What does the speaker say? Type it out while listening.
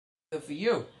good for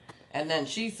you. And then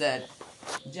she said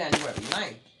January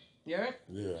 9th. You heard?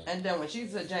 Yeah. And then when she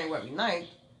said January 9th,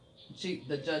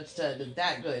 the judge said, is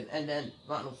that good? And then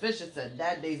Ronald Fisher said,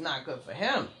 that day's not good for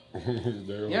him.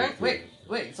 You heard?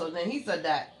 Wait. So then he said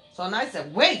that. So then I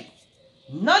said, wait,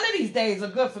 none of these days are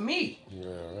good for me. Yeah,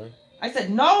 right? I said,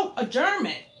 no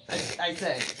adjournment. I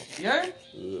said, you heard?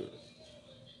 Yeah.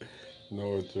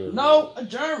 No adjournment. No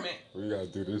adjournment. We gotta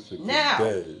do this shit now.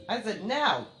 Today. I said,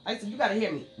 now. I said, you gotta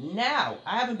hear me. Now.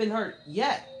 I haven't been hurt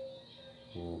yet.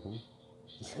 Mm-hmm.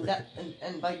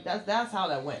 and like that's how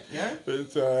that went, yeah? They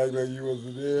tried to act like you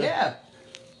wasn't there. Yeah.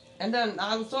 And then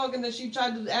I was talking and she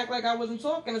tried to act like I wasn't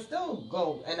talking and still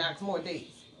go and ask more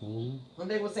dates. Mm-hmm. When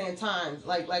they were saying times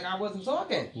like I wasn't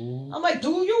talking. Mm-hmm. I'm like,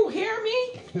 do you hear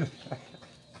me?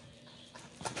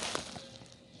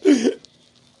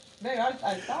 Babe,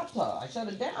 I stopped her. I shut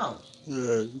it down.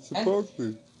 Yeah, you're supposed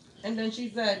to. And then she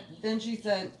said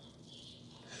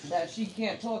that she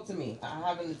can't talk to me. I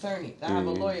have an attorney. I have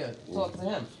a lawyer. Talk to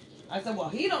him. I said, well,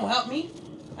 he don't help me.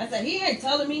 I said, he ain't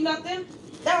telling me nothing.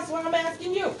 That's why I'm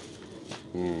asking you.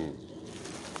 Mm.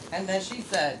 And then she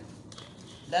said,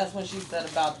 that's when she said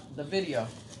about the video.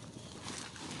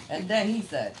 And then he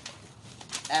said,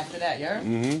 after that, you heard?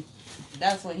 Mm-hmm.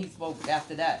 That's when he spoke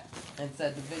after that and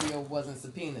said the video wasn't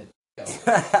subpoenaed.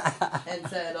 And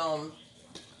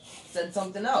said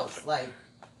something else. Like,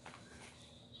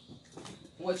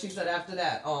 what she said after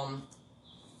that.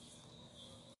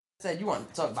 Said, you want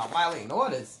to talk about violating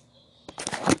orders.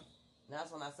 And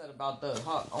that's when I said about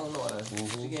her own order.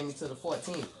 Mm-hmm. She gave me to the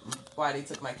 14th. Why they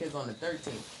took my kids on the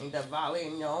 13th. Ain't that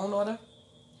violating your own order?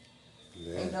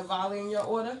 Yeah. Ain't that violating your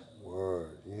order?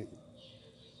 Word. Yeah.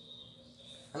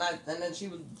 And then she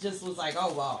was like,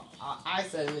 oh, well, I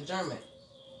said an adjournment.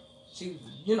 She,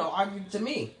 argued to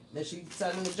me that she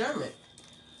said an adjournment.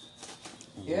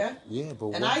 Yeah? Yeah,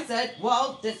 but and I said,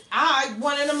 well, then I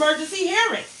want an emergency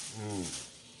hearing.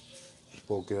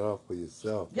 Spoke it off for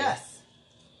yourself. Yes.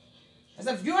 I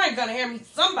said, if you ain't going to hear me,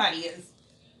 somebody is.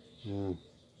 You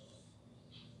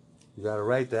got a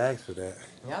right to ask for that.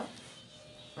 Yeah.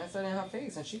 I said in her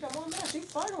face, and she got more mad. She's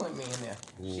fighting with me in there.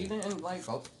 She didn't,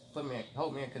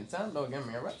 hold me in contempt or get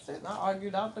me arrested. And I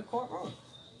argued out the courtroom.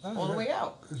 All the way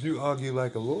out. Because you argue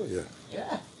like a lawyer.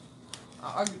 Yeah.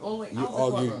 I argued all the way out the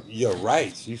courtroom. You argued your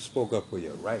rights. You spoke up for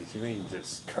your rights. You ain't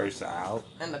just curse her out.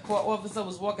 And the court officer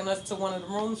was walking us to one of the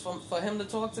rooms for him to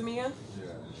talk to me in.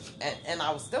 Yeah. And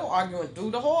I was still arguing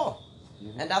through the hall.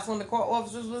 Mm-hmm. And that's when the court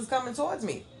officers was coming towards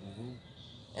me.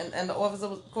 Mm-hmm. And the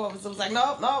court officer was like,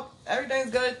 no, everything's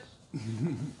good.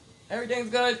 Everything's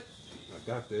good. I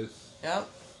got this. Yeah.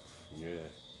 Yeah.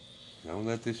 Don't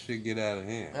let this shit get out of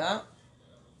hand. Yeah.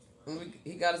 And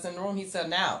he got us in the room. He said,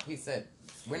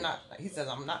 we're not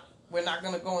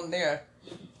going to go in there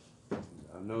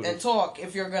and talk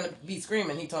if you're going to be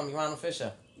screaming. He told me, Ronald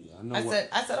Fisher. Yeah,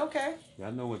 I said, okay. Yeah,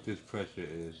 I know what this pressure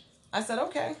is. I said,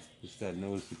 okay. It's that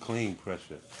nose to clean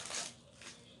pressure.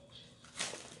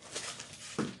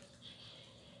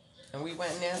 And we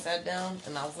went in there, sat down,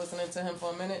 and I was listening to him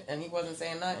for a minute, and he wasn't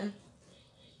saying nothing.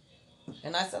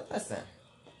 And I said, listen.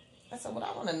 I said, what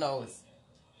I want to know is,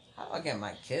 how do I get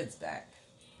my kids back?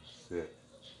 Shit.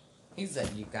 He said,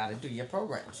 you got to do your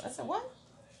programs. I said, what?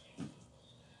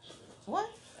 What?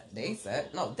 They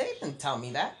said, no, they didn't tell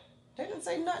me that. They didn't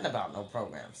say nothing about no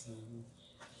programs.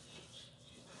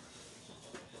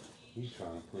 He's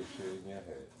trying to put shit in your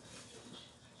head.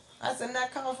 I said, in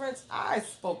that conference, I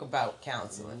spoke about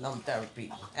counseling,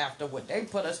 therapy. After what they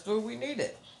put us through, we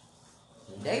needed.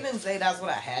 They didn't say that's what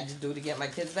I had to do to get my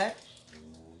kids back.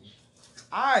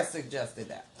 I suggested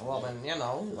that. Well, then,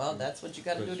 that's what you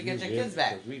got to do to get your kids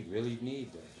back. Because we really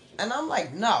need that. And I'm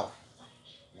like, no.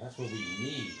 That's what we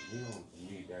need. We don't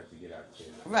need that to get our kids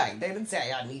back. Right. They didn't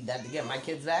say I need that to get my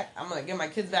kids back. I'm going to get my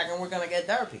kids back and we're going to get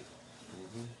therapy.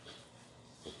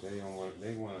 But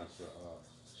they want us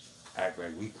to act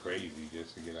like we crazy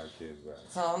just to get our kids back.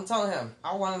 So I'm telling him,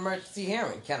 I want an emergency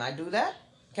hearing. Can I do that?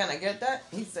 Can I get that?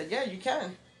 He said, yeah, you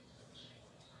can.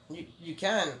 You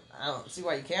can. I don't see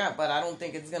why you can't, but I don't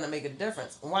think it's going to make a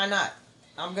difference. Why not?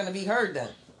 I'm going to be heard then.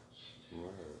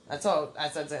 Word. I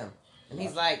said to him. And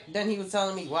he's like, then he was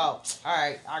telling me, well, all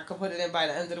right, I could put it in by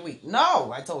the end of the week.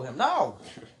 No, I told him, no.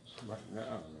 Right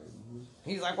now.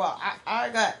 He's like, well, I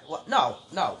got, well,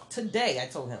 no, today, I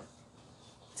told him.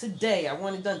 Today, I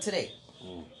want it done today.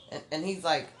 And he's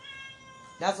like,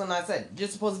 that's when I said, you're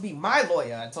supposed to be my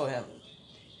lawyer, I told him.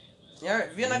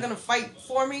 If you're not going to fight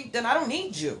for me, then I don't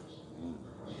need you.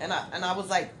 And I was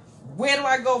like, where do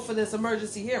I go for this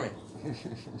emergency hearing?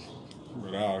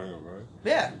 Without him, right?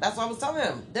 Yeah, that's what I was telling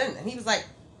him then. And he was like,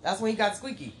 that's when he got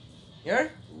squeaky. You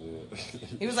heard? Yeah.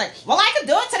 He was like, well, I could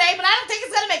do it today, but I don't think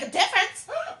it's going to make a difference.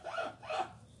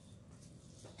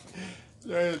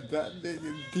 Yeah, that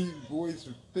nigga deep voice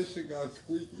fishing got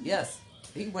squeaky. Yes.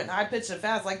 He went high pitched and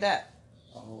fast like that.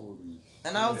 Holy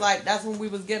And shit. I was like, that's when we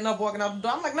was getting up, walking out the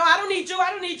door. I'm like, no, I don't need you.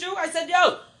 I don't need you. I said,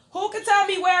 yo, who can tell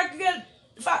me where I can get,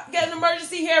 if I get an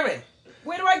emergency hearing?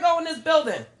 Where do I go in this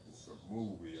building? It's a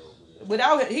movie over there.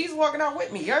 Without he's walking out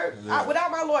with me, you heard? Yeah.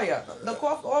 Without my lawyer. The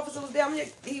court officer was down there.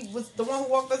 He was the one who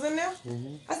walked us in there.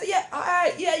 Mm-hmm. I said, yeah, all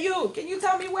right, yeah, you. Can you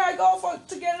tell me where I go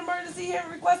to get an emergency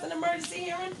hearing, request an emergency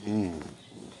hearing? Mm.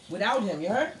 Without him, you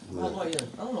heard? Yeah. My lawyer,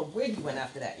 I don't know where he went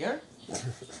after that, you heard?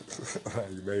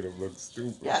 You made him look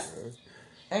stupid. Yes. Man.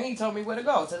 And he told me where to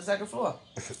go, to the second floor.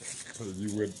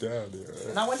 You went down there.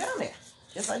 And I went down there.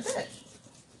 Yes, I did.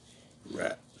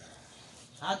 Rat.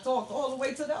 I talked all the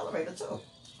way to the elevator, too.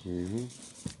 Mm-hmm.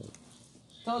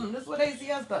 Told him, this is what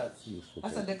ACS does. I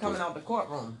said, they're coming out the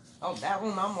courtroom. Oh, that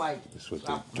room, I'm like... That's what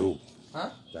they do. Huh?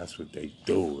 That's what they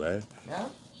do, right? Yeah?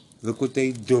 Look what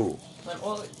they do. Went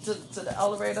all to the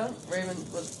elevator. Raven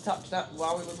was touched up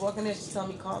while we was walking in. She told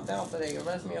me, calm down so they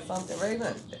arrest me or something.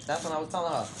 Raven, that's when I was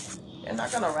telling her, they're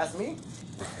not going to arrest me.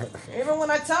 Even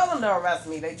when I tell them to arrest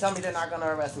me, they tell me they're not going to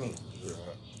arrest me. Yeah.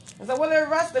 I said, what are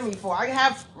they arresting me for? I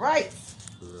have rights.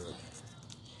 Yeah.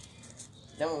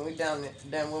 Then when we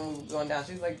were going down,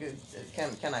 she's like,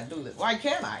 can I do this? Why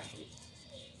can't I?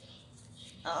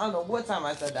 I don't know what time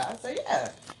I said that. I said,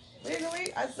 yeah.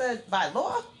 Legally, I said, by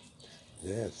law,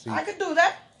 Yeah, see, I could do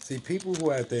that. see, people who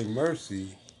are at their mercy,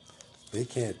 they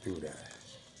can't do that.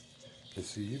 But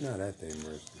see, you're not at their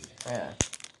mercy. Yeah.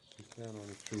 You stand on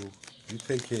the truth. You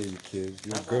take care of your kids.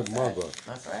 You're That's a good right. mother.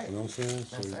 That's right. You know what I'm saying?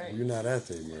 That's So right. you're not at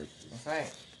their mercy. That's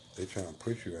right. They trying to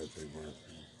put you at their mercy.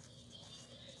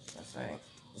 That's right.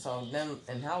 So then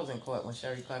in housing court, when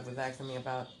Sherry Clark was asking me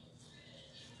about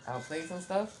our place and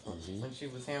stuff, Mhm. when she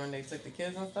was hearing they took the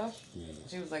kids and stuff, Yeah.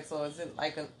 she was like, so is it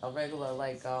like a regular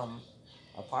like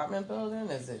apartment building?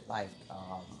 Is it like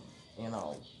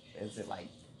is it like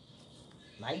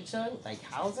NYCHA, like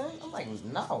housing? I'm like,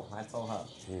 no, I told her.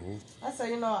 Mm-hmm. I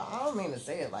said, I don't mean to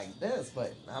say it like this,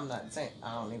 but I'm not saying,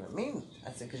 I don't even mean,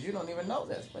 I said, because you don't even know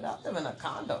this, but I live in a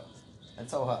condo. I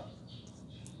told her.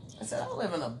 I said, I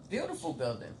live in a beautiful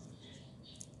building.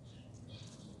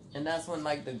 And that's when,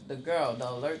 like, the girl, the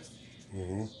alerts,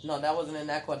 Mm-hmm. no, that wasn't in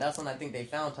that court. That's when I think they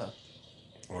found her.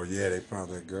 Oh, yeah, they found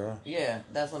that girl? Yeah,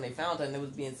 that's when they found her, and it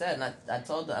was being said. And I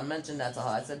told her, I mentioned that to her.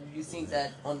 I said, you seen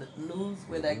that on the news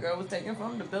where that girl was taken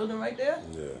from, the building right there?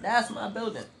 Yeah. That's my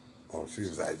building. Oh, she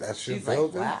was like, that's your She's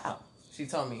building? like, wow. She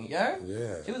told me, yeah?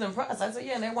 Yeah. She was impressed. I said,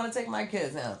 yeah, and they want to take my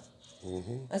kids now.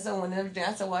 Mm-hmm. I said,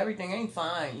 well, everything ain't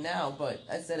fine now, but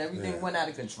I said, everything Yeah. went out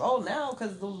of control now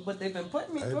because of what they've been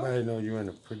putting me through. Everybody know you're in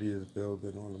the prettiest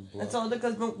building on the block. I told her,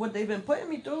 because what they've been putting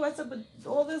me through, I said, but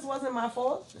all this wasn't my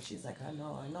fault. And she's like, I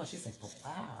know. She's like, but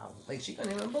wow. Like, she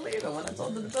couldn't even believe it when I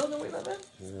told her the building we live in.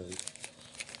 Yeah,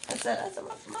 I said,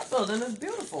 my building is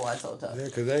beautiful, I told her. yeah,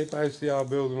 because everybody see our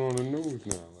building on the news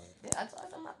now. Like. Yeah, I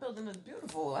said, my building is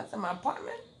beautiful. I said, my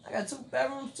apartment, I got 2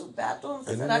 bedrooms, 2 bathrooms.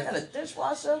 I And said, then I got a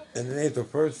dishwasher. And it ain't the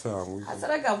first time. I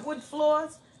said, I got wood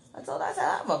floors. I said, I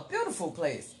have a beautiful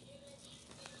place.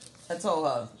 I told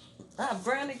her, I have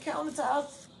granite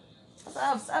countertops. I said, I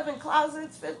have 7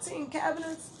 closets, 15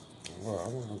 cabinets. Well, I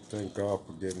want to thank God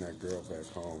for getting that girl back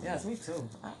home. Yes, me too.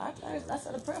 I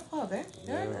said a prayer for her, babe.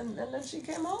 Yeah. And then she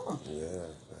came home. Yeah.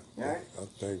 Yeah. I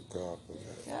thank God for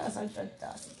that. Yes, I said,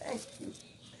 thank you.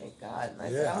 Thank God. And I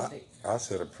said, Yeah, I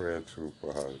said a prayer too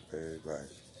for her, babe. Like,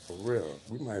 for real.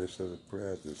 We might have said a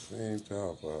prayer at the same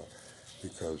time for her.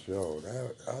 Because,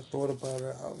 I thought about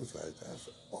it. I was like, that's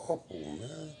awful,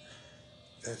 man.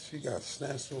 That she got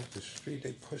snatched off the street.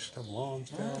 They pushed her moms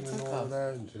down and all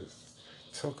that and just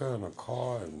took her in a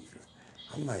car. And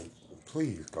I'm like,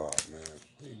 please, God, man.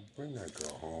 Please bring that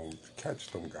girl home. Catch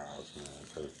them guys, man.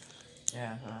 'Cause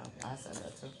yeah, I said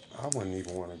that too. I wouldn't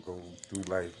even want to go through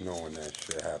life knowing that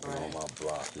shit happened on my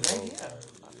block. Right here.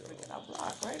 Our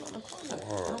block, right on the corner.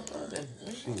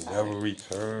 Or she never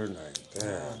returned. Like,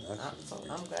 damn.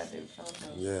 I'm glad they found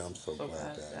her. Yeah, I'm so glad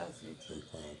glad that that was you too. they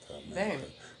found her, man. Damn.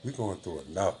 We going through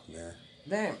enough, man.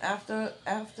 Damn, after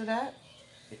that,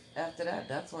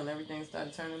 that's when everything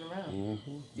started turning around.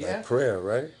 Mm-hmm. Yeah. That prayer,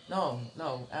 right? No,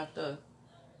 after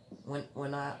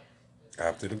when I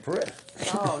After the prayer.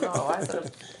 no, I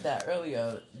said that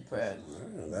earlier prayer.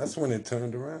 Yeah, that's when it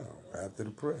turned around. After the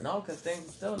prayer. No, because things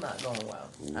are still not going well.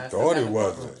 You I thought still it got a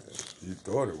wasn't. problem. You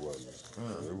thought it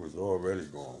wasn't. It was already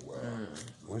going well.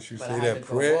 Once you But say I had that to go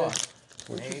prayer, off.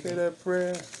 once you Maybe. say that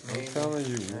prayer, Maybe. I'm telling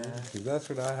you, man. 'Cause that's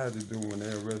what I had to do when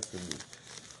they arrested me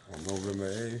on November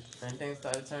 8th. And things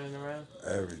started turning around.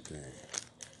 Everything.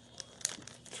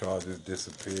 charges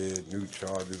disappeared, new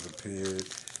charges appeared,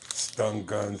 stun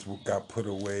guns got put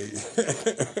away.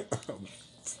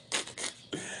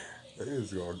 They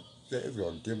was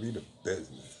gonna give me the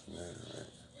business,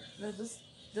 man.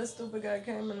 This stupid guy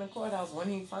came in the courthouse when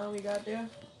he finally got there.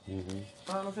 Mm-hmm.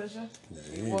 Ronald Fisher. Yeah,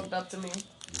 He walked up to me.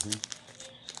 Mm-hmm.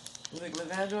 He's like, Miss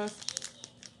Andrews?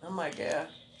 I'm like, yeah.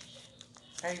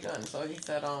 How you doing? So he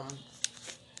said,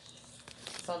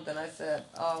 something. I said,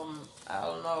 I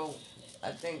don't know.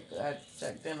 I think I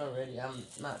checked in already. I'm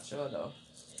not sure though.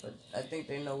 But I think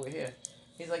they know we're here.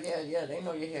 He's like, yeah, they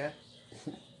know you're here.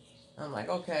 I'm like,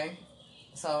 okay.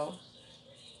 So,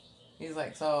 he's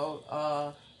like,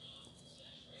 what'd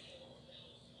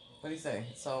he say?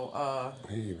 So,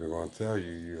 He even gonna tell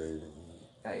you you ain't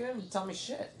yeah, you didn't tell me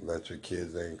shit. let your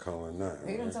kids ain't calling nothing.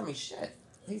 He didn't Right? tell me shit.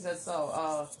 He said,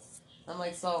 I'm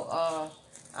like, I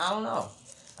don't know.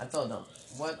 I told him,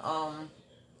 what,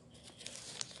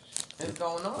 is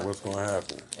going on? What's gonna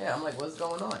happen? Yeah, I'm like, what's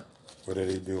going on? What are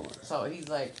they doing? So he's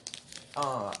like,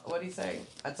 what'd he say?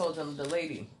 I told him the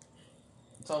lady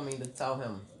told me to tell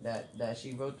him that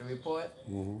she wrote the report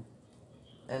Mm-hmm.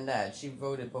 and that she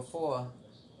wrote it before.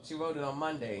 She wrote it on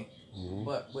Monday, Mm-hmm.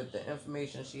 but with the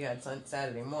information she had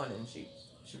Saturday morning,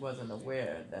 she wasn't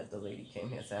aware that the lady came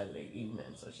here Saturday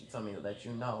evening. So she told me to let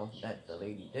you know that the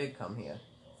lady did come here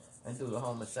and do the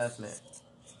home assessment,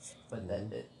 but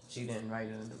that she didn't write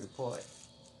it in the report.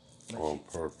 On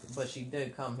purpose. But she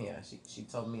did come here. She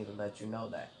told me to let you know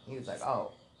that. He was like,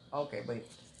 oh, okay, but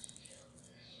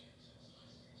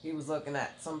he was looking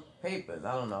at some papers.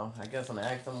 I don't know. I guess when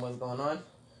I asked him what's going on,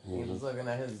 he was looking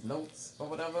at his notes or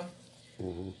whatever.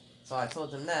 Mm-hmm. So I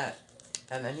told him that.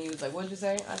 And then he was like, what'd you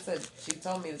say? I said, she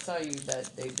told me to tell you that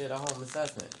they did a home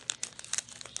assessment.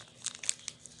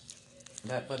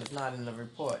 But it's not in the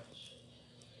report.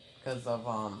 Because of,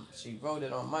 she wrote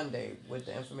it on Monday with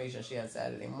the information she had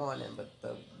Saturday morning, but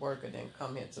the worker didn't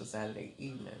come here till Saturday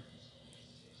evening.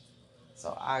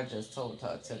 So I just told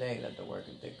her today that the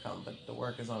worker did come, but the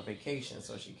worker's on vacation,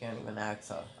 so she can't even ask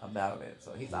her about it.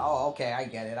 So he's like, oh, okay, I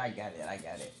get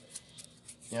it.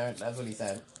 Yeah, that's what he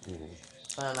said.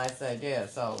 Mm-hmm. And I said, yeah,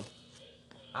 so,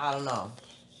 I don't know.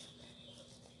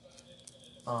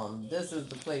 This is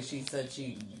the place she said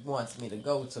she wants me to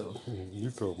go to. You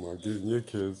talking about getting your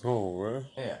kids home, right?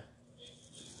 Yeah.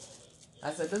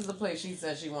 I said, this is the place she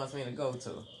said she wants me to go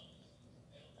to.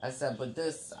 I said, but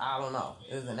this, I don't know,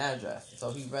 is an address.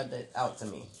 So he read it out to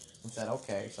me. He said,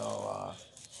 okay, so,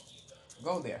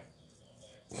 go there.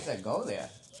 He said, go there?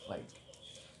 Like,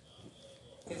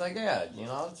 he's like, yeah,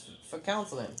 it's for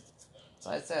counseling. So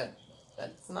I said,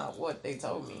 that's not what they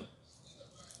told me.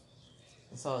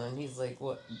 So then he's like,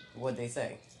 what'd they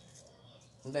say?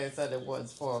 They said it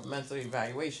was for mental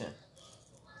evaluation.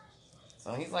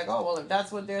 So he's like, oh, well, if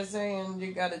that's what they're saying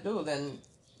you gotta do, then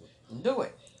do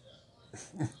it.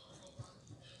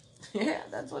 Yeah,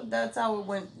 that's how it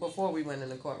went before we went in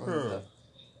the courtroom and stuff.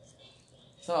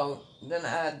 So then I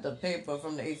had the paper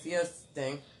from the ACS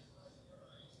thing,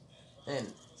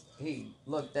 and he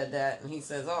looked at that and he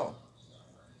says, oh,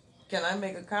 can I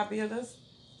make a copy of this?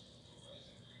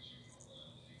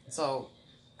 So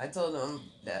I told him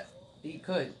that he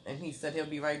could, and he said he'll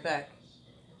be right back.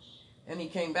 And he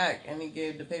came back and he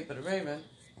gave the paper to Raven,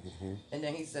 and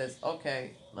then he says,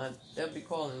 okay, they'll be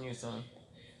calling you soon.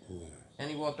 Yeah. And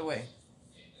he walked away.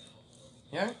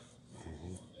 Yeah?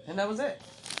 And that was it.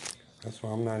 That's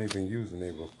why I'm not even using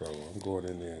Neighbor Pro. I'm going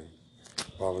in there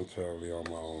voluntarily on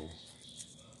my own.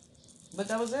 But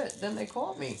that was it. Then they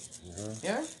called me.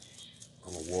 Yeah?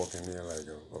 I'm going to walk in there like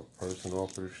a person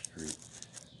off of the street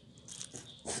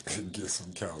and get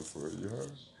some counseling, you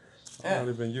heard? I'm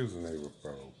not even using Neighbor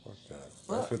Pro. Fuck that.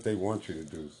 That's what they want you to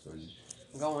do. So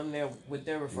you go in there with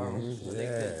their referrals.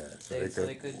 So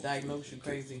they could diagnose you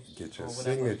crazy. Get your or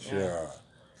whatever. signature.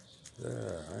 Yeah,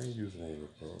 I ain't using Neighbor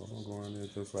Pro. I'm going there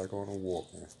just like on a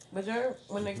walking. But you heard,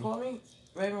 when they called me,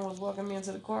 Raven was walking me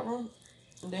into the courtroom,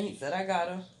 and then he said, I got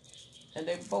her. And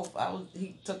they both,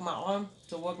 he took my arm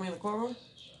to walk me in the courtroom.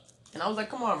 And I was like,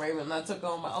 come on, Raven. And I took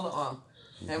on my other arm.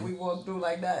 And we walked through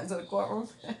like that into the courtroom.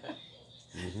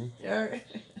 You heard?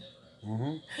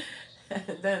 And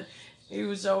then he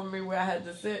was showing me where I had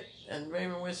to sit, and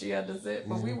Raven where she had to sit.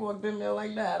 But we walked in there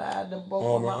like that. I had to both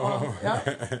on my arm.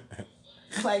 Yeah.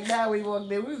 Like that, we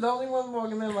walked in. We was the only ones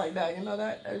walking in like that. You know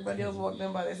that? Everybody else walked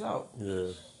in by themselves.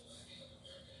 Yeah.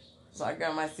 So I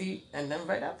got my seat, and then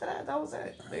right after that, that was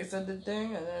it. They said the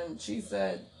thing, and then she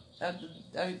said,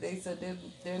 they said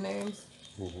their names.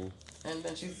 And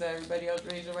then she said, everybody else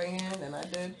raise your right hand, and I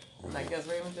did. And I guess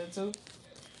Raven did too.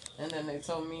 And then they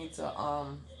told me to,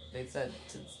 they said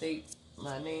to state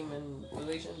my name in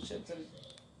relationship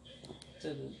to to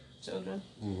the children.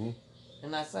 Mm-hmm.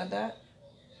 And I said that.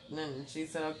 And then she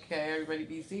said, okay, everybody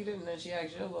be seated. And then she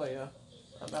asked your lawyer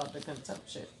about the contempt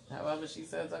shit. However, she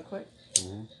says I quit.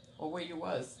 Mm-hmm. Or where you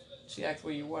was. She asked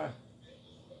where you were.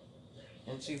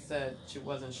 And she said she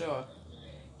wasn't sure.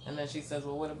 And then she says,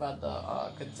 well, what about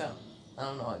the contempt? I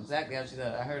don't know exactly how she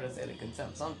said it. I heard her say the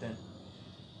contempt something.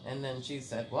 And then she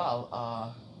said,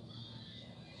 well,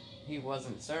 he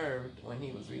wasn't served when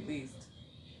he was released.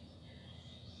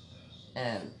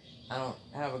 And I don't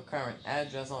have a current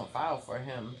address on file for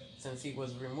him since he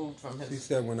was removed from his She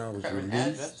said when I was current released.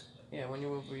 address. Yeah, when you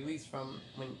were released from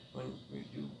when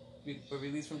you were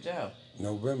released from jail.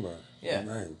 November. Yeah,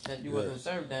 9th. that you wasn't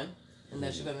served then, and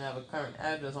that she doesn't have a current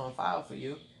address on file for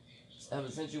you. Ever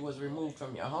since you was removed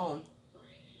from your home,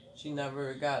 she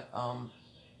never got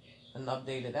an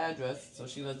updated address, so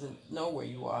she doesn't know where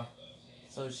you are.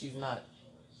 So she's not,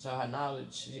 to her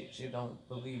knowledge, she don't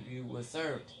believe you were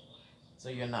served. So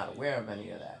you're not aware of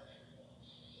any of that.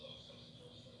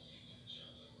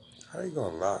 How you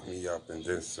gonna lock me up and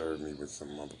then serve me with some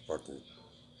motherfucking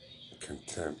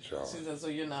contempt charge? She said, so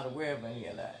you're not aware of any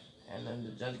of that. And then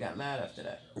the judge got mad after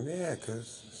that. Yeah,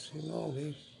 cause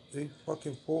they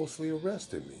fucking falsely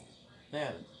arrested me.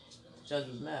 Yeah, the judge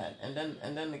was mad. And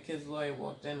then the kid's lawyer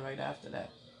walked in right after that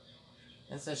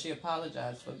and said she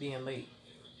apologized for being late.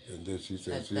 And then she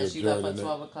said That she left her adjourned it.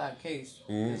 12 o'clock case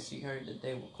because she heard that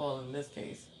they were calling this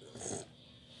case.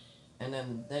 And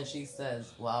then she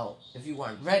says, well, if you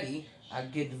weren't ready,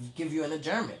 I'd give you an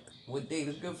adjournment. What date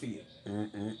is good for you?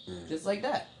 Just like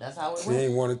that. That's how it She went.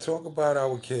 ain't want to talk about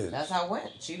our kids. That's how it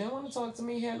went. She didn't want to talk to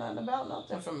me, hear nothing about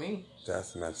nothing from me.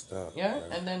 That's messed up. Yeah,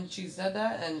 man. and then she said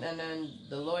that, and then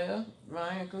the lawyer,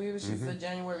 Ryan Kalita, she said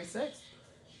January 6th.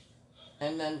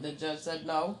 And then the judge said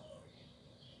no.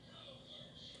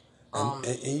 And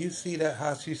you see that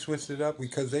how she switched it up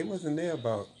because they wasn't there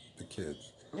about the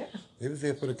kids. Yeah. They was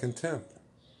there for the contempt.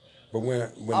 But when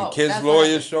the Oh, kids' that's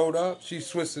lawyer what showed up, she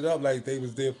switched it up like they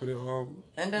was there for the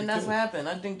And then the that's kids. what happened.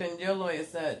 I think then your lawyer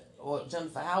said, or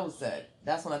Jennifer Howard said,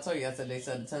 that's when I told you. I said they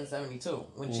said 1072.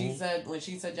 When she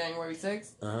said January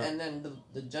 6th, and then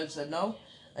the judge said no.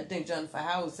 I think Jennifer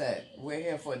Howard said we're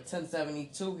here for a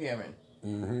 1072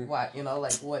 hearing. Why? You know,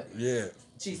 like what? Yeah.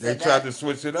 She They said tried that. to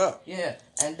switch it up. Yeah,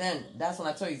 and then that's when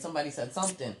I told you somebody said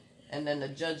something, and then the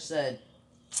judge said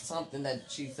something that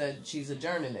she said she's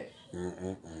adjourning it.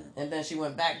 And then she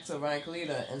went back to Ryan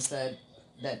Kalita and said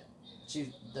that she's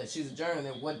adjourning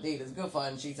it. What date is good for her?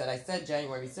 And she said, I said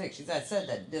January 6th. She said, I said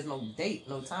that there's no date,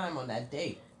 no time on that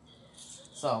date.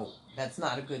 So that's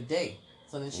not a good day.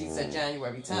 So then she said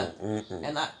January 10th.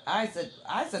 And I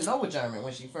said no adjournment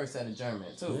when she first said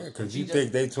adjournment too. Yeah, because you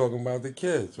think they talking about the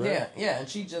kids, right? Yeah, and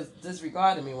she just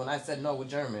disregarded me when I said no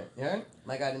adjournment. Yeah,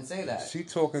 like I didn't say that. She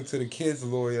talking to the kids'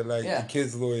 lawyer like Yeah. the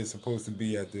kids' lawyer is supposed to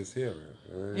be at this hearing.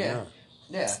 Yeah.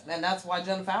 Yeah, and that's why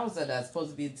Jennifer Howard said that's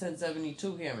supposed to be a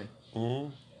 1072 hearing.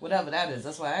 Whatever that is.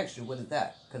 That's why I asked you, what is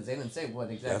that? Because they didn't say what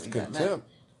That's exactly that meant. contempt.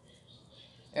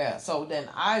 Yeah, so then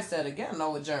I said again,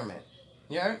 no adjournment.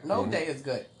 Yeah, no day is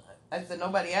good. I said,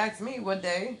 nobody asked me what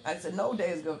day. I said, no day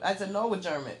is good. I said, no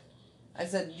adjournment. I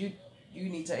said, you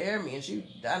need to air me.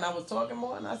 And I was talking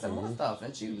more, and I said more stuff,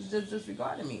 and she was just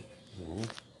disregarding me.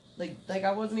 Like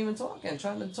I wasn't even talking,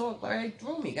 trying to talk right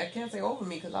through me. I can't say over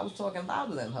me because I was talking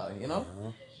louder than her, you know?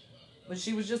 But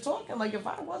she was just talking like if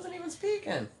I wasn't even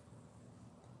speaking.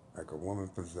 Like a woman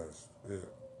possessed. Yeah.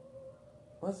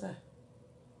 What's that?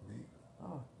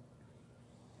 Oh.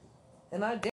 And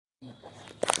I did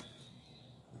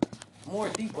more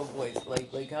deeper voice,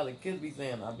 like how the kids be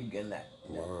saying, I be getting that.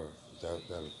 Word. That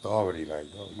authority, like,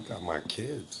 yo, you got my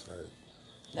kids. Like,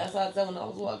 That's how I said when I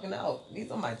was walking out. These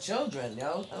are my children,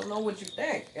 yo. I don't know what you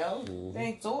think, yo. They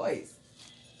ain't toys.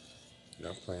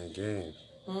 y'all playing games.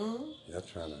 Y'all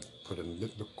trying to put a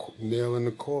nail in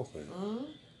the coffin.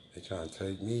 They trying to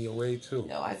take me away too.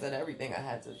 Yo, I said everything I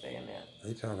had to say in there.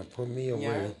 They trying to put me away.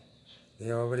 Yeah.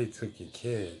 They already took your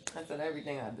kid. I said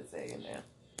everything I had to say in there.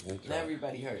 They And trying-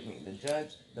 everybody heard me. The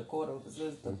judge, the court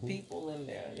officers, the people in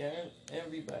there, yeah?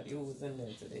 Everybody who was in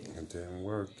there today. It didn't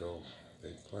work though.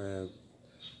 They planned.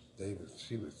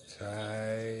 She was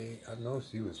tight. I know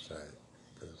she was tight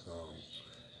because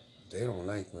they don't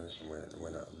like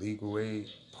when a legal aid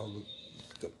public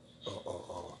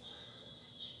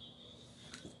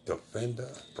defender,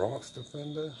 Bronx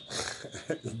defender,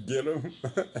 get them,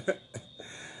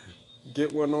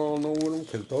 get one on with them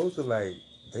because those are like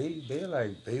they're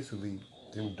like basically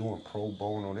them doing pro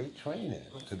bono. They training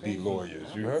to be lawyers.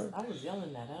 You heard? I was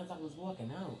yelling that as I was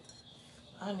walking out.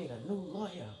 I need a new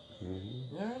lawyer.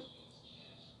 You heard?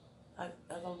 As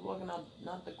I was walking out,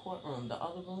 not the courtroom, the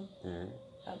other room,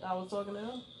 after I was talking to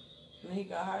him, And he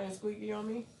got high and squeaky on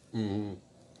me. Mm-hmm.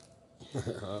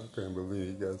 I can't believe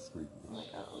he got squeaky. I'm like,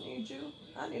 I don't need you.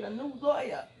 I need a new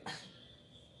lawyer.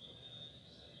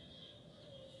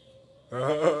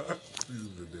 He's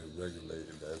been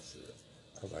regulated that shit.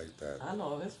 I like that. I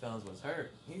know his feelings was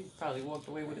hurt. He probably walked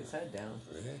away with his head down.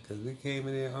 Yeah, because he came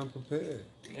in there unprepared.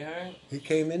 You heard? He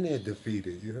came in there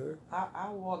defeated, you heard? I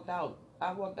walked out.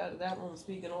 I walked out of that room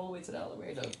speaking all the way to the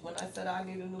elevator. When I said I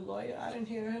need a new lawyer, I didn't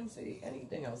hear him say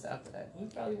anything else after that. He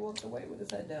probably walked away with his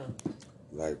head down.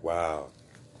 Like, wow.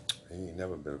 He ain't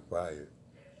never been fired.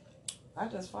 I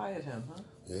just fired him, huh?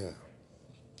 Yeah.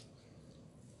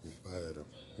 You fired him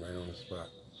right on the spot.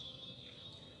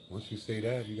 Once you say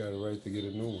that, you got a right to get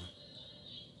a new one.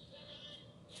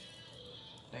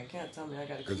 They can't tell me I got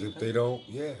to keep Because him. if they don't,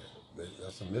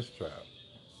 that's a mistrial.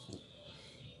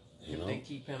 You If know? they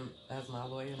keep him as my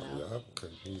lawyer now. Yeah,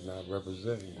 because he's not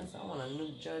representing you. I want a new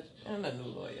judge and a new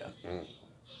lawyer.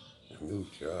 A new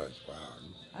judge, wow.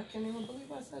 I can't even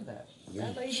believe I said that. New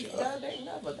That lady, judge. that ain't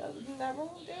never. That was in that room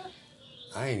there.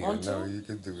 I ain't even know Until- you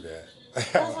could do that. I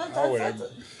I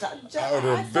would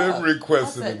have been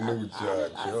requested a new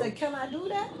judge, I yo. said, can I do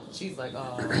that? She's like,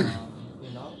 I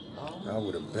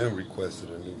would have been requested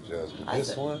a new judge. But I this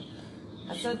said- one,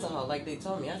 I said to her, like they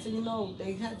told me, I said,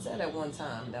 they had said at one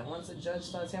time that once a judge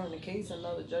starts hearing the case,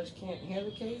 another judge can't hear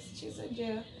the case. She said,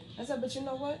 yeah. I said, but you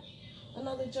know what?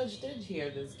 Another judge did hear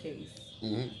this case.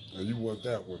 and you want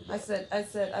that one. I said,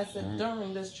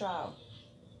 during this trial,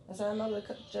 I said, another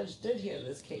judge did hear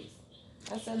this case.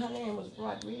 I said, her name was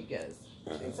Rodriguez.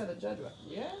 She said, a judge,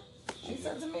 yeah? She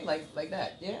said to me like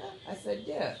that, yeah? I said,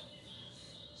 yeah.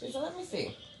 She said, let me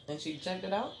see. And she checked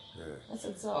it out. Yeah. I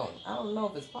said, so, I don't know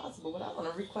if it's possible, but I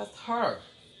want to request her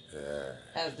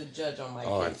as the judge on my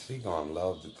Oh, and case. she gonna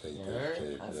love to take You this heard?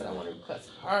 case. I said, I want to request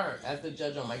her as the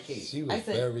judge on my case. She was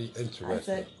very interested. I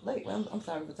said, wait, I'm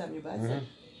sorry for telling you, but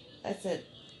I said,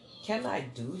 can I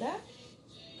do that?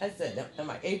 I said, am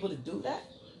I able to do that?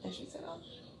 And she said,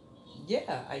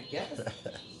 yeah, I guess.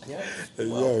 Yeah.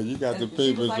 Yo, you got the and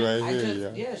she was papers like, right I here,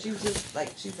 just, yeah. she was just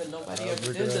like, she said, nobody I was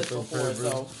ever did looking at this them before, papers.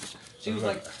 so she was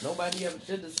like, nobody ever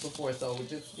did this before, so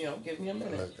just, give me a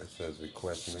minute. Look, it says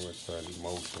request new attorney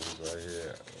motions right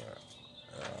here.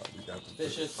 We got the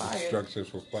Fish is fired. instructions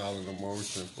for filing a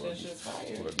motion for Fish is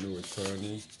fired. a new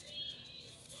attorney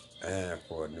and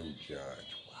for a new judge.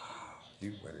 Wow,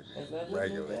 you went in Is that there the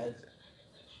new regular. judge?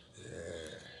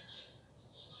 Yeah.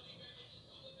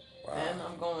 Wow. And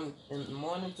I'm going in the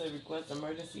morning to request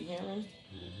emergency hearing.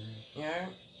 Yeah.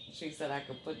 She said I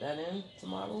could put that in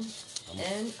tomorrow.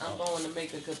 And I'm going to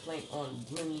make a complaint on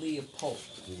Glenn Leopold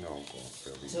You know I'm going to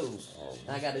Philly. too. Oh,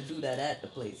 I got to do that at the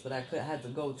place, but I had to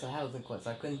go to housing court,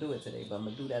 so I couldn't do it today. But I'm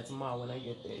gonna do that tomorrow when I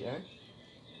get there. Yeah.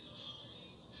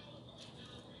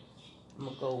 I'm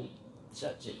gonna go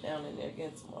shut shit down in there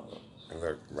again tomorrow. and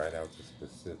look, write out the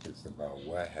specifics about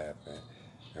what happened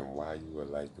and why you would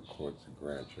like the court to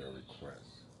grant your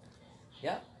request.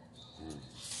 Yep.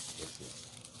 This is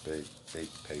big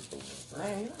paperwork. Right?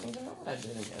 Man, you don't even know what I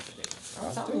did in yesterday. I I'm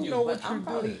do telling you, know but what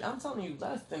you did. I'm telling you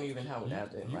less than even how it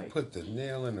happened. You Like, put the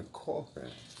nail in the coffin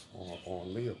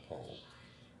on Leopold.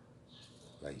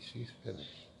 Like, she's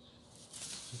finished.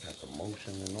 She got the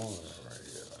motion and all of that right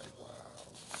here. Like, wow.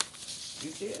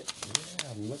 you did?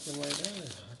 Yeah, I'm looking right at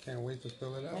it. I can't wait to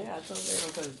fill it out. Yeah, I told her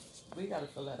because we got to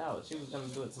fill that out. She was gonna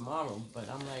do it tomorrow, but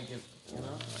I'm like, if I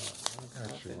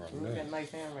got you you on got this.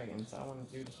 nice handwriting, so I wanted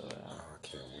you to fill it Oh, out. I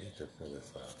can't wait to fill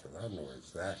this out because I know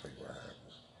exactly what happened.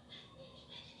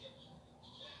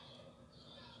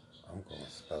 I'm going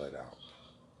to spell it out.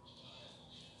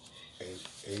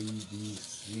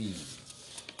 A-B-C.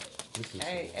 This is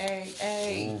Hey. Hey.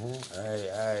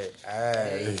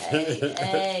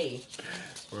 Hey.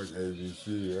 Fuck ABC,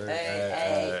 right?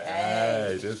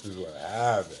 Hey. This is what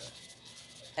happened.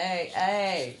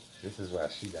 Hey. This is why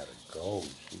she got to go.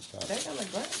 They're gonna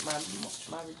grant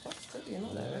my request too, you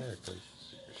know that. Yeah, because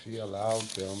she allowed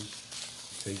them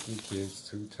to take your kids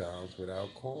 2 times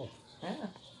without cause. Yeah.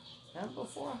 And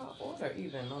before her order,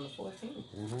 even on the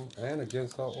 14th. And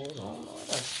against her order. On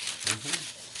order.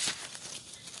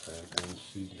 And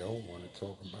she don't want to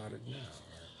talk about it now.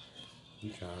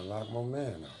 You trying to lock my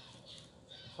man up.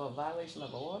 For violation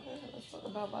of order? Let's talk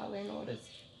about violating orders.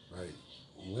 Like,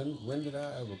 when did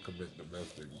I ever commit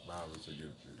domestic violence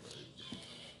against you? Like,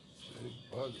 they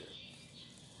bugging.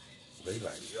 They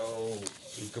like, yo,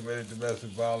 he committed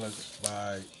domestic violence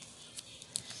by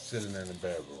sitting in the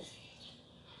bedroom.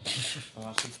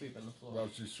 While she's sweeping the floor. While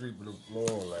she's sweeping the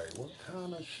floor, like, what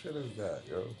kind of shit is that,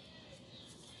 yo?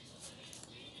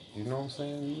 You know what I'm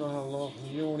saying? You know how long,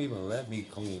 you don't even let me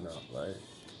clean up, right?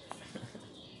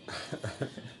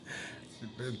 She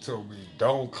been told me,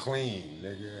 don't clean,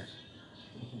 nigga.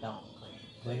 Don't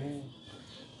clean,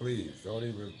 please. Please, don't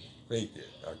even fake it,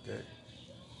 okay?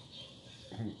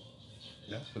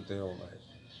 That's what they don't like.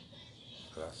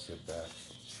 But I sit back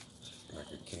like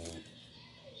a king,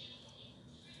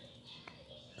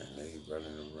 and they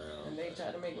running around. And they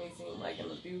try to make me seem like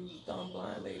an abused, dumb,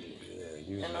 blind lady.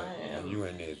 Yeah, And I am you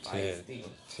in there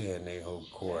tearing their whole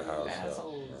courthouse up.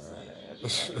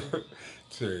 Assholes.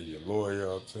 Tear your lawyer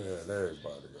up, tearing everybody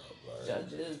up. Like,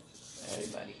 judges,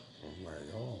 everybody. I'm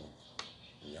like, oh,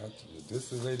 this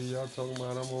the lady y'all talking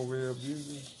about I'm over here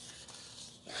abusing?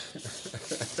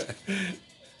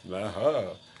 Not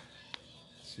her.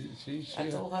 I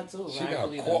told her too.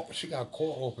 She got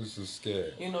court officers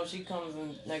scared. You know, she comes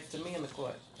in next to me in the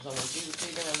court. So when she was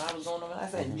speaking and I was going over, I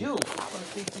said, "You, I want to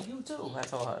speak to you too." I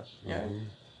told her. Yeah.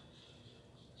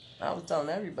 Mm-hmm. I was telling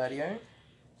everybody, right?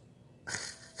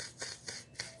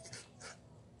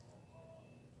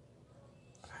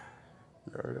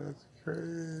 Yo, that's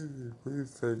crazy.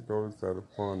 Please take notice that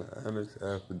upon the annex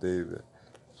affidavit.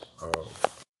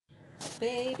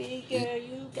 Baby girl,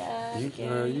 you got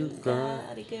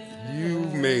it, girl. You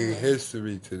made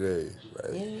history today.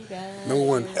 Right? You got no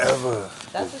one ever.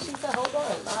 That's what she said. Hold on.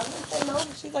 I didn't say no.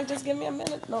 She's like, just give me a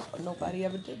minute. No, nobody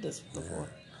ever did this before.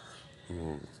 Yeah.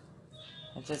 Mm.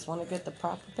 I just want to get the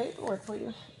proper paperwork for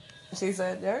you. She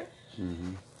said, Derek.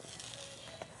 Mm-hmm.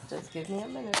 Just give me a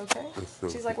minute, okay?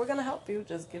 She's like, we're going to help you.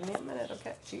 Just give me a minute,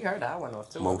 okay? She heard I went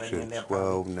off too. Motion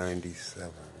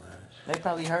 1297, right? They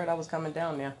probably heard I was coming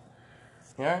down there.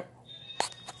 You heard?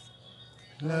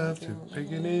 Love to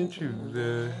picking and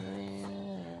choosing.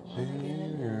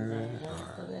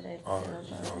 Oh,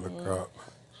 you gonna look up.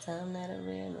 Time that I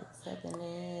ran it, second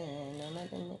in. I'm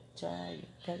not gonna try you,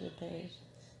 cause it pays.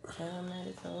 Time that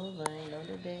it's over, ain't no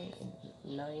debate.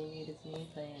 No, you need is me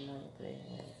playing on the play.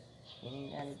 You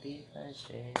ain't gotta be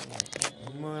frustrated.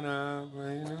 Come on up,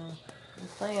 you know. I'm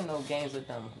playing no games with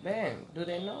them. Ben, do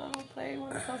they know I don't play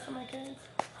when it comes to my kids?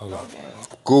 Hold on. Games.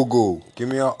 Google, give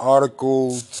me an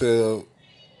article to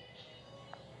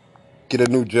get a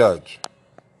new judge.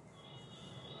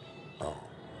 Oh,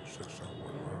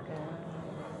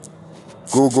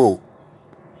 Google.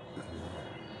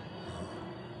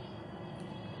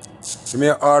 Give me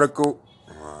an article.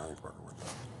 Oh, I ain't fucking with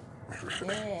that.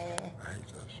 Yeah. I hate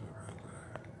that shit right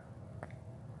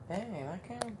there. Dang, I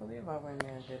can't believe I went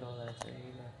there and did all that shit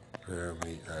either.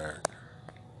 Family Act.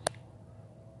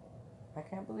 I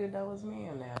can't believe that was me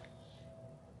in there.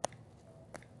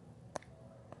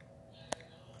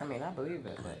 I mean, I believe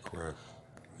it, but Request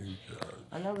new judge.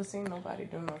 I never seen nobody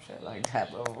do no shit like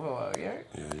that before, yeah?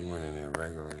 Yeah, you went in there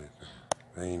regularly.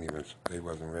 They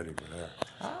wasn't ready for that.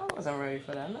 I wasn't ready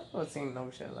for that. I never seen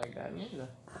no shit like that neither.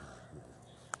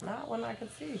 Not when I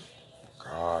could see.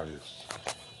 God,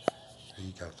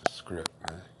 he got the script,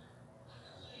 man.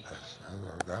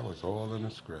 That was all in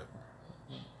the script.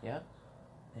 Yep.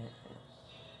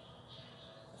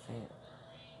 See,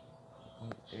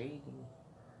 I'm greedy.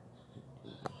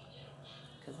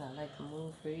 Because I like to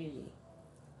move freely.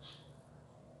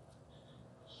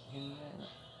 You know,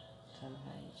 tell me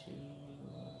how you treat me.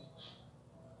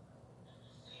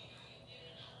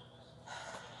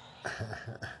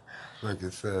 Look,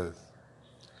 it says,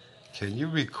 can you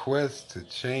request to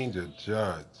change a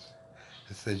judge?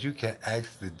 It says you can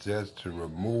ask the judge to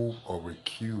remove or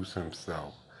recuse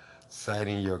himself,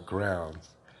 citing your grounds,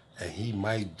 and he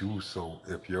might do so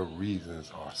if your reasons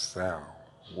are sound.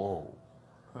 Whoa.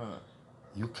 Huh.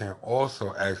 You can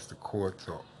also ask the court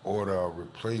to order a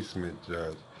replacement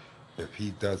judge if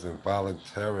he doesn't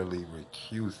voluntarily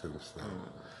recuse himself.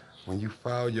 When you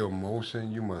file your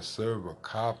motion, you must serve a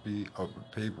copy of the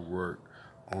paperwork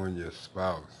on your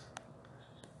spouse.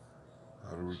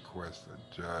 How to request a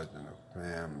judge in a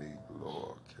family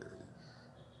law case.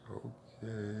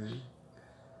 Okay.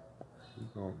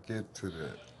 We're going to get to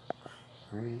that.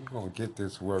 We're going to get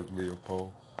this work,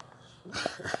 Leopold.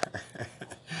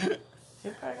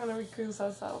 She's probably going to recuse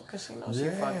herself because she knows she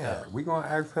fucked up. We're going to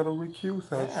ask her to recuse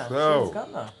herself. Yeah, she's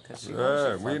gonna. Cause she knows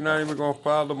she fucked we're not even going to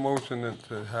file the motion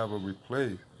to have her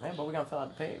replaced. Yeah, but we're going to fill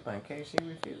out the paper in case she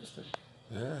refused to.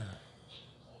 Yeah.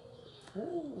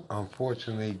 Ooh.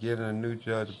 Unfortunately, getting a new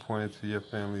judge appointed to your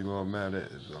family law matter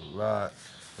is a lot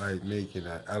like making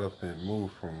an elephant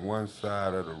move from one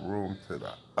side of the room to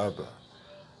the other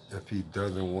if he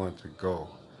doesn't want to go.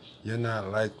 You're not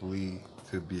likely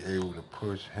to be able to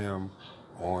push him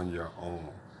on your own.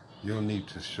 You'll need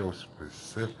to show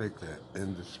specific and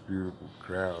indisputable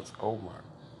grounds. Oh my,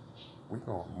 we're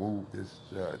going to move this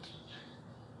judge.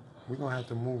 We're going to have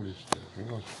to move this judge. We're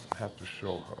going to have to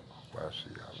show her why she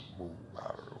got to move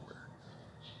out of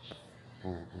the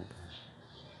way.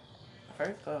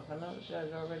 First off, another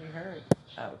judge already heard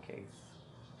our case.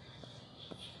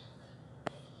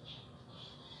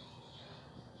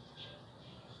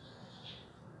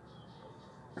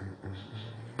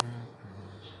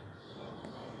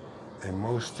 In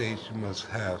most states, you must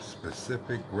have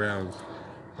specific grounds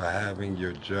for having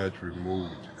your judge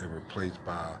removed and replaced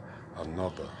by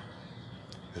another.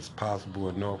 It's possible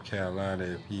in North Carolina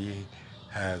if he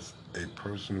has a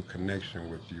personal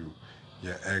connection with you,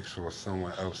 your ex, or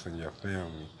someone else in your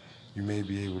family. You may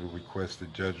be able to request the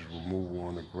judge's removal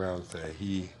on the grounds that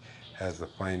he has a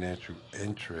financial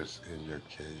interest in your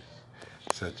case,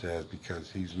 such as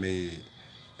because he's made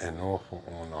an offer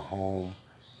on a home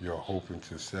you're hoping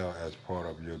to sell as part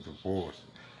of your divorce.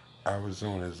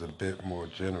 Arizona is a bit more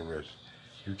generous.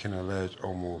 You can allege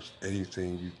almost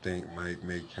anything you think might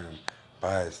make him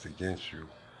biased against you,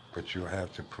 but you'll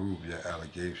have to prove your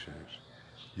allegations.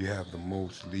 You have the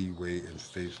most leeway in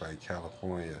states like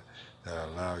California that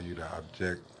allow you to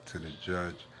object to the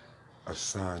judge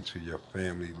assigned to your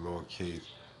family law case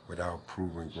without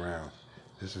proving grounds.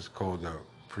 This is called a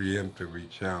preemptory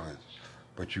challenge,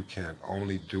 but you can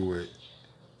only do it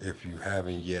if you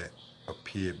haven't yet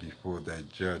appeared before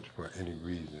that judge for any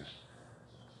reason.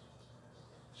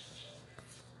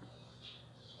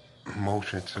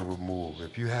 Motion to remove.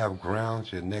 If you have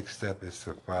grounds, your next step is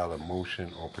to file a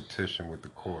motion or petition with the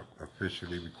court,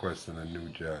 officially requesting a new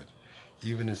judge.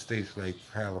 Even in states like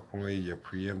California, your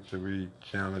preemptory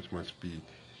challenge must be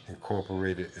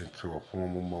incorporated into a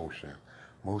formal motion.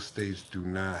 Most states do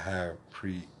not have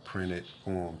pre-printed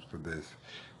forms for this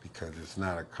because it's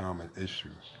not a common issue.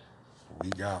 We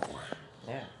got one.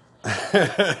 Yeah.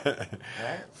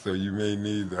 Right? So you may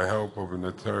need the help of an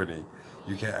attorney.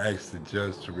 You can ask the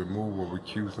judge to remove or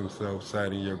recuse himself,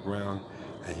 citing your ground,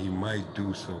 and he might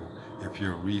do so if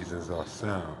your reasons are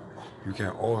sound. You can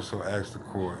also ask the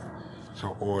court to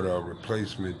order a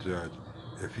replacement judge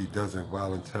if he doesn't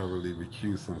voluntarily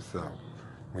recuse himself.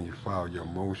 When you file your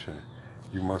motion,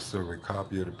 you must serve a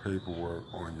copy of the paperwork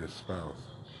on your spouse.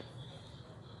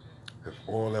 If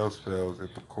all else fails,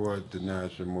 if the court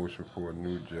denies your motion for a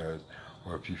new judge,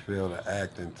 or if you fail to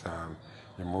act in time,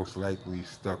 you're most likely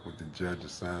stuck with the judge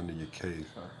assigned to your case.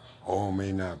 All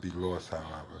may not be lost,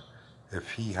 however.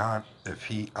 If he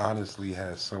honestly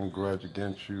has some grudge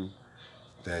against you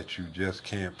that you just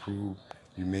can't prove,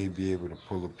 you may be able to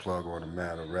pull the plug on the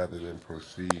matter rather than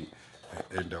proceed and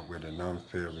end up with an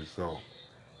unfair result.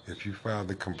 If you file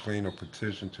the complaint or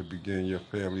petition to begin your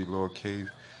family law case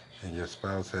and your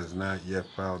spouse has not yet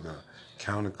filed a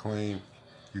counterclaim,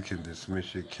 you can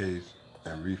dismiss your case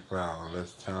and refile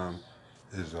unless time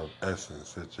is of essence,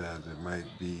 such as it might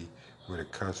be with a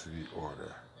custody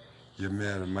order. Your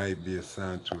matter might be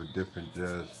assigned to a different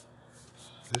judge.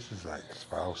 This is like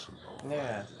spousal though.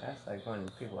 Yeah, that's like when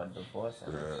people are divorcing.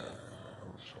 Yeah, And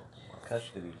I'm shit. talking about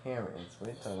Custody hearings.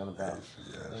 We're talking about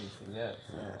ACS. ACS.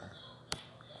 Yeah.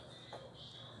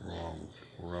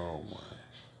 Wrong one.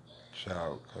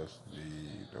 Child custody,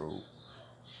 no.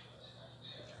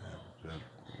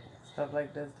 Stuff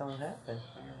like this don't happen.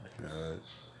 Judge,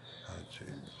 I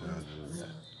change judges.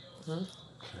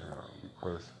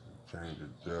 Request to change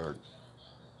the judge.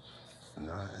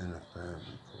 Not in a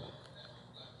family court.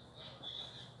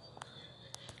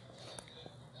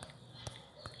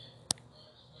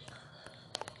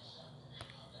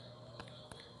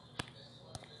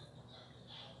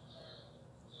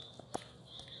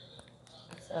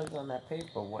 It says on that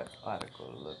paper what article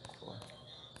to look for.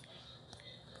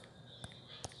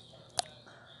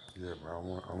 Yeah, but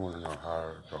I want to know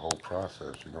how the whole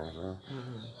process, you know what I'm saying?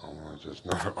 I want to just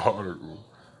know the article.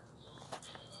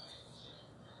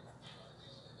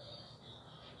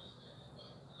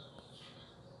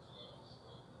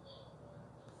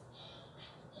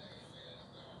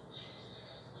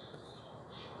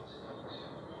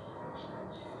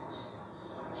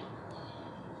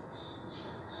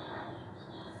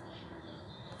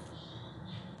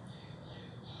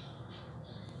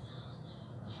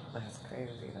 That's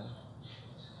crazy though.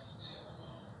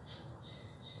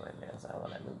 When there's I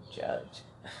want a new judge.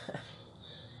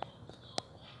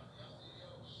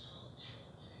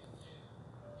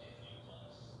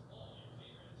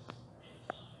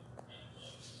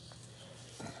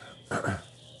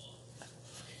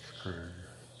 It's crazy.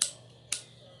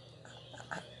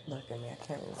 Look at me, I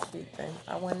can't even speak. Thing.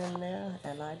 I went in there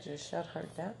and I just shut her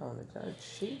down. The judge,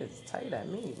 she is tight at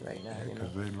me right now. You know.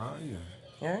 Because they lying.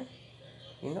 Yeah.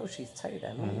 You know she's tight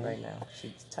at me right now.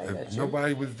 She's tight at If you.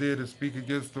 nobody was there to speak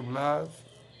against them lies,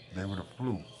 they would have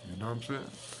flew. You know what I'm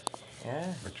saying?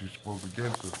 Yeah. But you spoke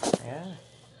against them. Yeah.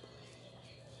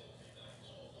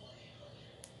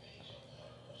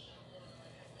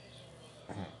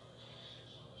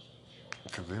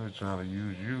 they were trying to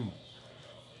use you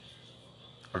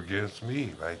against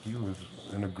me, like you was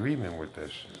in agreement with that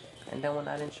shit. And then when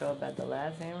I didn't show up at the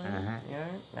last hearing,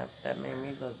 Mm-hmm. that made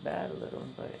me look bad a little,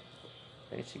 but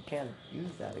she can't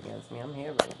use that against me. I'm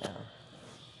here right now.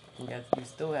 And guess you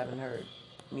still haven't heard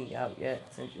me out yet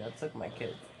since I took my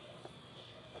kids.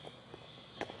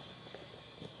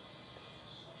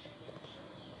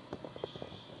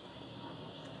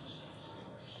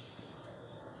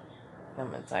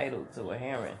 I'm entitled to a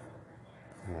hearing,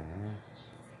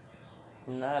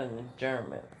 Mm-hmm. not an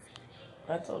adjournment.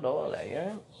 I told all that,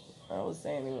 yeah? I was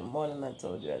saying even more than I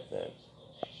told you I said.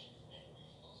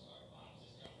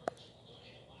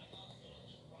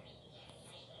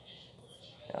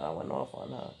 Yeah, I went off on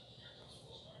her.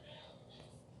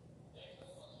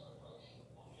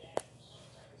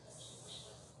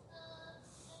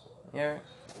 Yeah?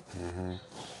 Mm-hmm.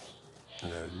 Yeah,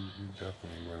 you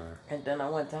definitely gonna. And then I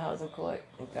went to housing court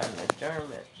and got an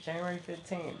adjournment. January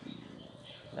 15th.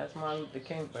 That's Martin Luther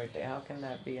King's birthday. How can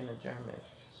that be an adjournment?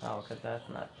 Oh, because that's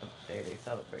not the day they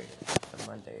celebrate it. The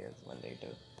Monday is when they do.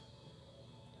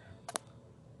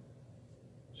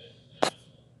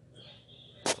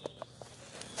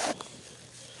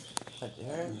 But you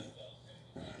heard?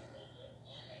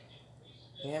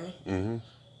 You hear me? Mm-hmm.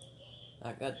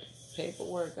 I got the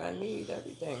paperwork I need,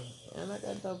 everything. And I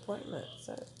got the appointment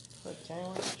set for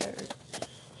January 3rd.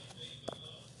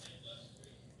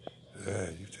 Yeah,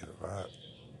 you did a lot.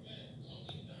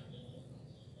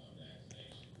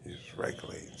 He's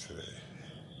regulating today.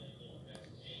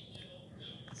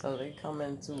 So they come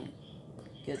in to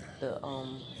get the,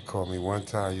 You called me one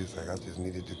time. You was like, I just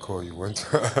needed to call you one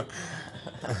time.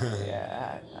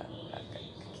 yeah,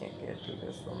 I can't get through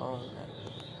this alone.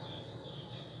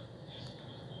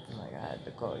 Like, I had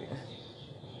to call you.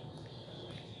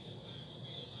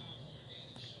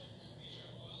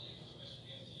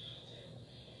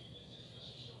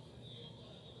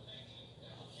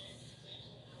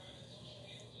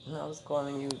 And I was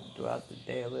calling you throughout the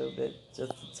day a little bit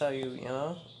just to tell you,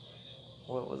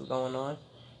 what was going on.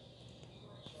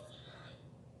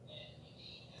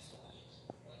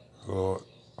 Lord,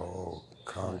 oh, What?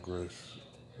 Congress.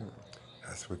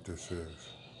 That's what this is.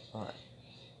 What?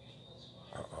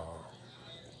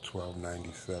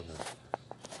 1297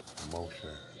 motion.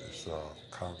 It's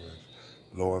Congress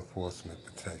Law Enforcement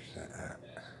Protection Act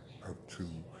of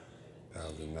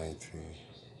 2019.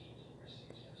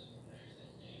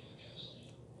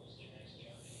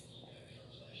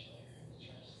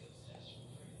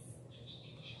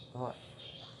 What?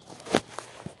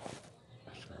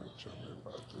 It's trying to tell me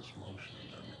about this motion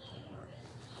that we put on.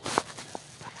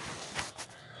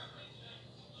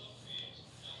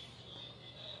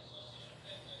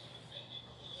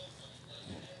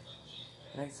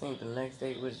 Next thing, the next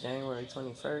date was January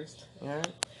 21st. You heard?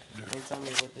 They told me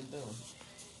what to do.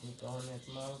 You go in there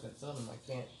tomorrow? I told them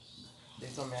I can't. They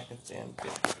told me I could stand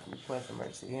request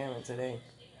emergency hearing today.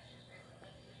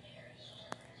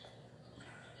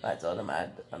 I told them I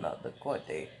had another court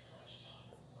date,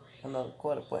 another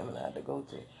court appointment I had to go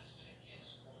to.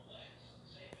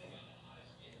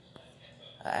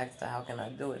 I asked her, how can I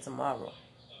do it tomorrow?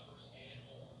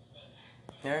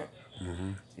 Yeah.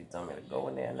 Mm-hmm. She told me to go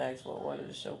in there and ask for an order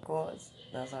to show cause.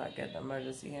 That's how I get the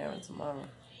emergency hearing tomorrow.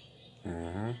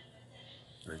 Mm-hmm.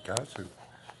 They got to.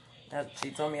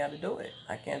 She told me how to do it.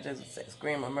 I can't just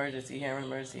scream emergency hearing,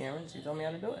 emergency hearing. She told me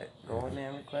how to do it. Go in there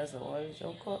and request an order to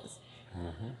show cause.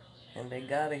 Mm-hmm. And they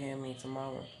gotta hear me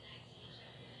tomorrow.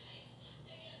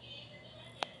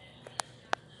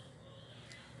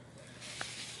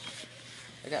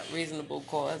 I got reasonable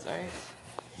cause, right?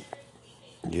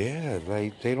 Yeah,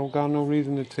 like they don't got no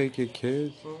reason to take your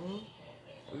kids.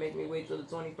 Make me wait till the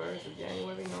 21st of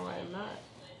January? No, I am not.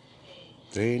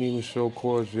 They ain't even show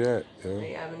cause yet. Yeah.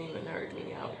 They haven't even heard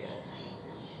me out yet.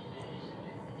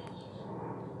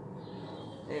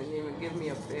 They didn't even give me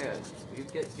a fair. You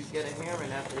get a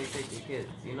hearing after they take your kids.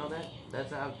 You know that?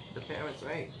 That's how the parents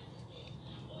right.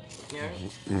 Yeah.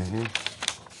 Mm-hmm.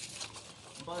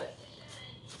 But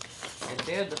in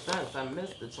their defense, I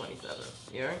missed the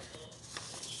 27th. You heard?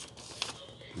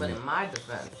 But in my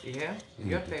defense, you hear?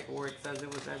 Your paperwork says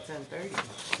it was at 10:30.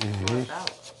 Crossed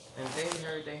out. And they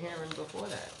heard the hearing before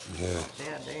that. Yeah. They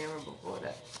had the hearing before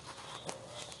that.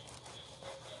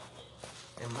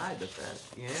 In my defense,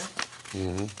 you hear?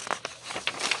 Mm-hmm.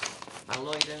 My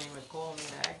lawyer didn't even call me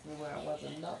to ask me where I was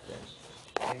or nothing.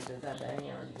 They just had the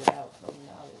hearing without no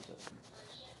knowledge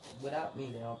of, without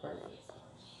me there on purpose.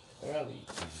 Early.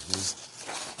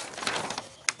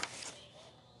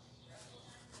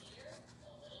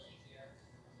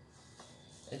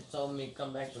 It told me to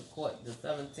come back to court the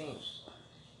 17th.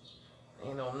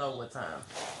 He don't know what time.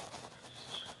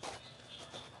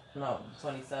 No,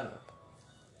 27th.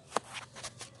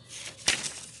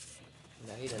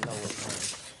 No, he didn't know what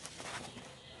time.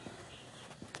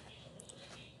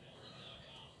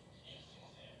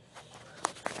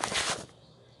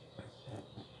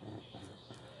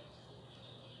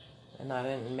 And I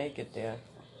didn't make it there.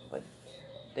 But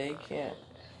they can't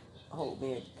hold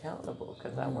me accountable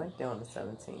because I went there on the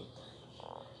 17th.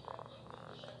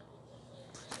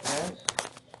 Right?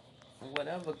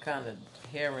 Whatever kind of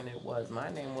hearing it was,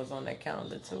 my name was on that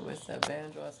calendar too. It said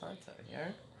Vandross Hunter. You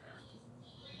heard?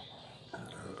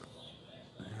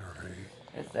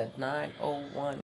 It's at 9:01